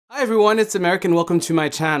Hi everyone, it's Americ and welcome to my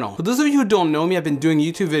channel. For those of you who don't know me, I've been doing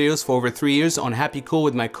YouTube videos for over 3 years on Happy Cool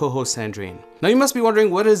with my co-host Sandrine. Now you must be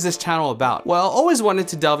wondering, what is this channel about? Well, I always wanted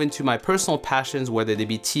to delve into my personal passions, whether they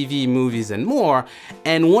be TV, movies, and more.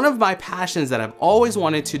 And one of my passions that I've always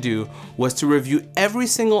wanted to do was to review every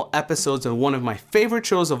single episode of one of my favorite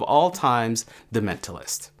shows of all times, The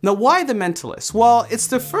Mentalist. Now why The Mentalist? Well, it's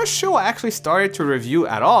the first show I actually started to review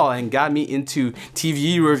at all and got me into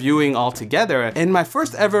TV reviewing altogether. And my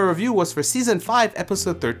first ever review was for season 5,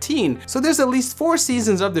 episode 13. So there's at least 4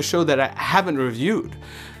 seasons of the show that I haven't reviewed.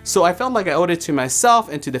 So I felt like I owed it to myself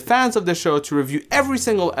and to the fans of the show to review every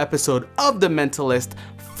single episode of The Mentalist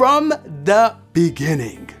from the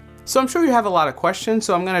beginning. So I'm sure you have a lot of questions,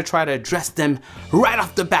 so I'm gonna try to address them right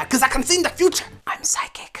off the bat, because I can see in the future. I'm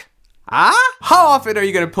psychic. Huh? How often are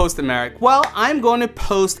you gonna post, Americ? Well, I'm going to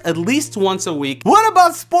post at least once a week. What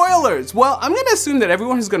about spoilers? Well, I'm gonna assume that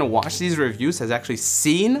everyone who's gonna watch these reviews has actually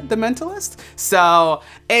seen The Mentalist. So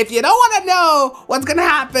if you don't wanna know what's gonna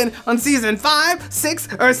happen on season 5, 6,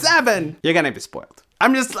 or 7, you're gonna be spoiled.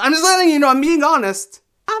 I'm just letting you know, I'm being honest.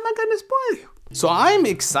 I'm not gonna spoil you. So I'm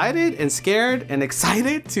excited and scared and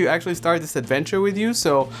excited to actually start this adventure with you.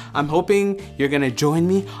 So I'm hoping you're gonna join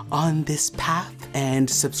me on this path and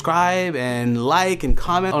subscribe and like and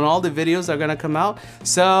comment on all the videos that are gonna come out.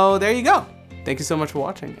 So there you go. Thank you so much for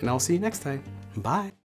watching and I'll see you next time. Bye.